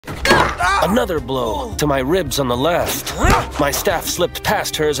Another blow to my ribs on the left. My staff slipped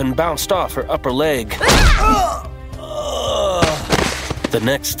past hers and bounced off her upper leg. The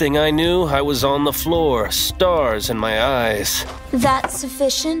next thing I knew, I was on the floor, stars in my eyes. That's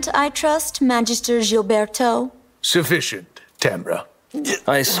sufficient, I trust, Magister Gilberto? Sufficient, Tamra.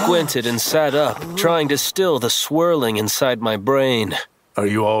 I squinted and sat up, trying to still the swirling inside my brain. Are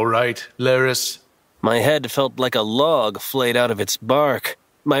you all right, Lerris? My head felt like a log flayed out of its bark.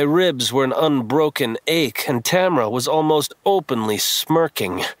 My ribs were an unbroken ache, and Tamra was almost openly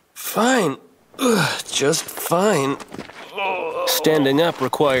smirking. Fine. Just fine. Standing up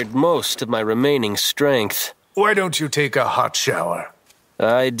required most of my remaining strength. Why don't you take a hot shower?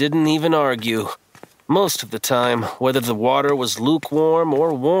 I didn't even argue. Most of the time, whether the water was lukewarm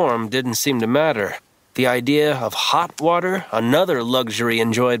or warm didn't seem to matter. The idea of hot water, another luxury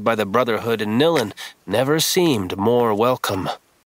enjoyed by the Brotherhood in Nilin, never seemed more welcome.